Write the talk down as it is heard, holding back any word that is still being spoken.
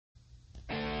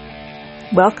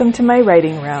Welcome to my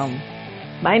writing realm.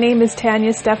 My name is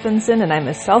Tanya Stephenson and I'm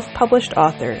a self-published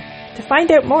author. To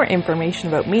find out more information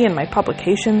about me and my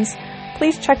publications,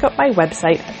 please check out my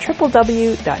website at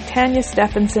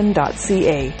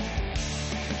www.tanyastephenson.ca.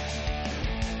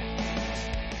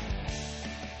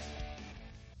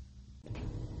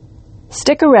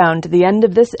 Stick around to the end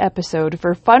of this episode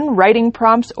for fun writing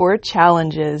prompts or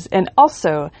challenges, and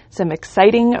also some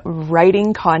exciting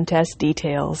writing contest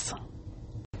details.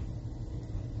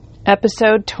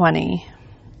 Episode 20.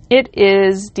 It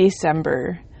is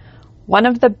December. One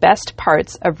of the best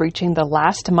parts of reaching the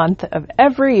last month of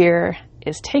every year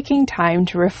is taking time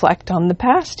to reflect on the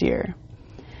past year.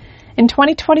 In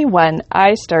 2021,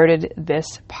 I started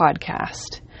this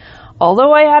podcast.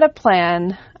 Although I had a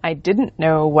plan, I didn't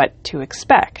know what to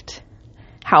expect.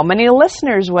 How many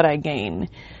listeners would I gain?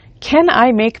 Can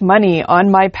I make money on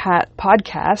my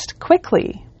podcast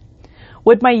quickly?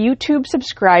 Would my YouTube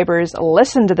subscribers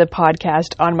listen to the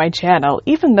podcast on my channel,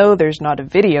 even though there's not a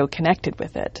video connected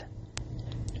with it?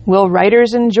 Will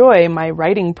writers enjoy my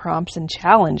writing prompts and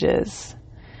challenges?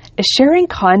 Is sharing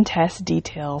contest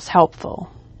details helpful?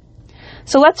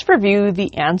 So let's review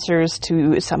the answers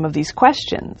to some of these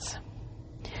questions.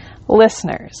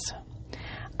 Listeners.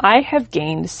 I have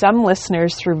gained some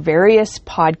listeners through various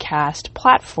podcast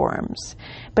platforms,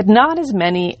 but not as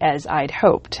many as I'd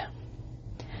hoped.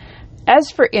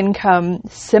 As for income,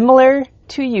 similar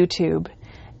to YouTube,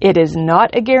 it is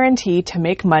not a guarantee to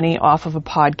make money off of a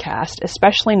podcast,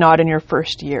 especially not in your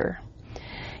first year.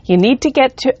 You need to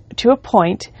get to a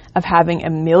point of having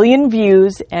 1 million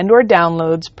views and or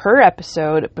downloads per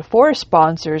episode before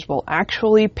sponsors will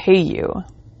actually pay you.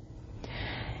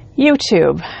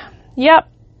 YouTube. Yep,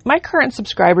 my current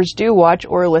subscribers do watch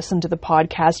or listen to the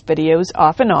podcast videos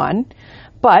off and on,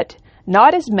 but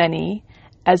not as many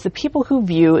as the people who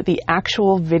view the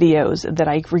actual videos that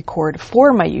I record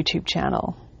for my YouTube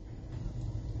channel.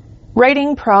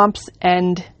 Writing prompts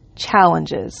and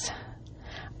challenges.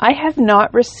 I have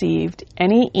not received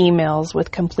any emails with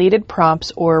completed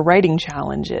prompts or writing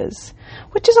challenges,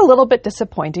 which is a little bit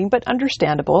disappointing, but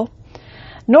understandable.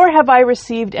 Nor have I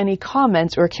received any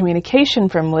comments or communication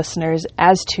from listeners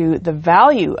as to the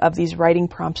value of these writing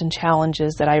prompts and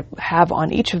challenges that I have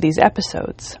on each of these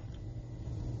episodes.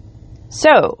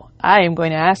 So, I am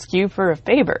going to ask you for a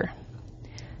favor.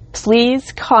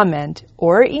 Please comment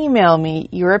or email me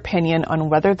your opinion on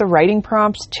whether the writing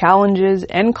prompts, challenges,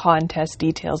 and contest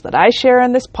details that I share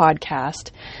on this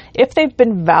podcast, if they've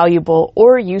been valuable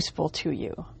or useful to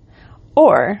you.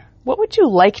 Or, what would you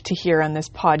like to hear on this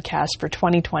podcast for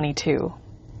 2022?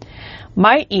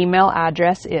 My email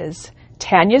address is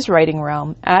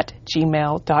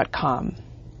tanyaswritingrealm@gmail.com.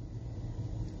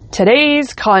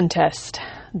 Today's contest.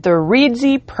 The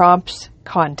Readsy Prompts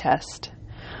Contest.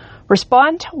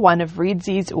 Respond to one of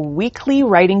Readsy's weekly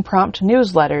writing prompt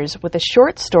newsletters with a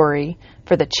short story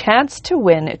for the chance to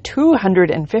win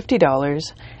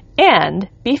 $250 and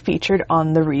be featured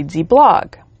on the Readsy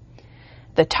blog.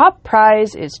 The top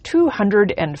prize is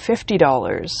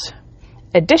 $250.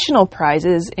 Additional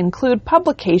prizes include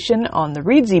publication on the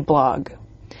Readsy blog.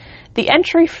 The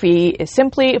entry fee is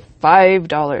simply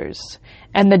 $5,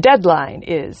 and the deadline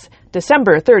is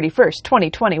December 31st,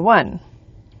 2021.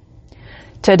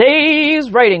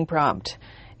 Today's writing prompt.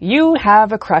 You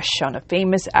have a crush on a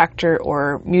famous actor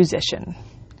or musician.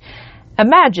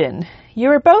 Imagine you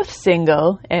are both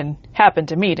single and happen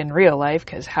to meet in real life,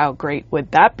 because how great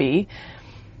would that be?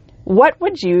 What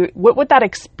would that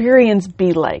experience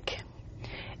be like?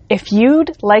 If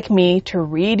you'd like me to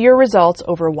read your results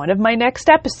over one of my next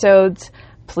episodes,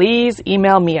 please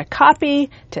email me a copy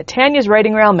to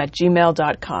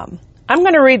tanyaswritingrealm@gmail.com. I'm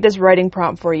going to read this writing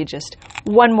prompt for you just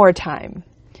one more time.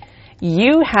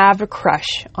 You have a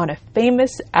crush on a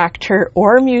famous actor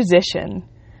or musician.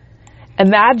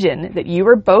 Imagine that you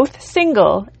are both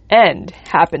single and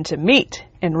happen to meet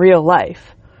in real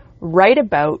life. Write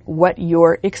about what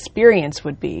your experience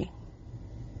would be.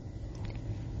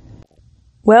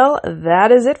 Well,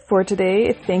 that is it for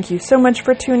today. Thank you so much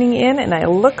for tuning in, and I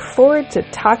look forward to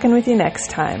talking with you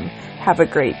next time. Have a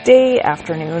great day,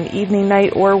 afternoon, evening,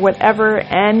 night, or whatever,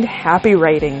 and happy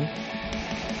writing.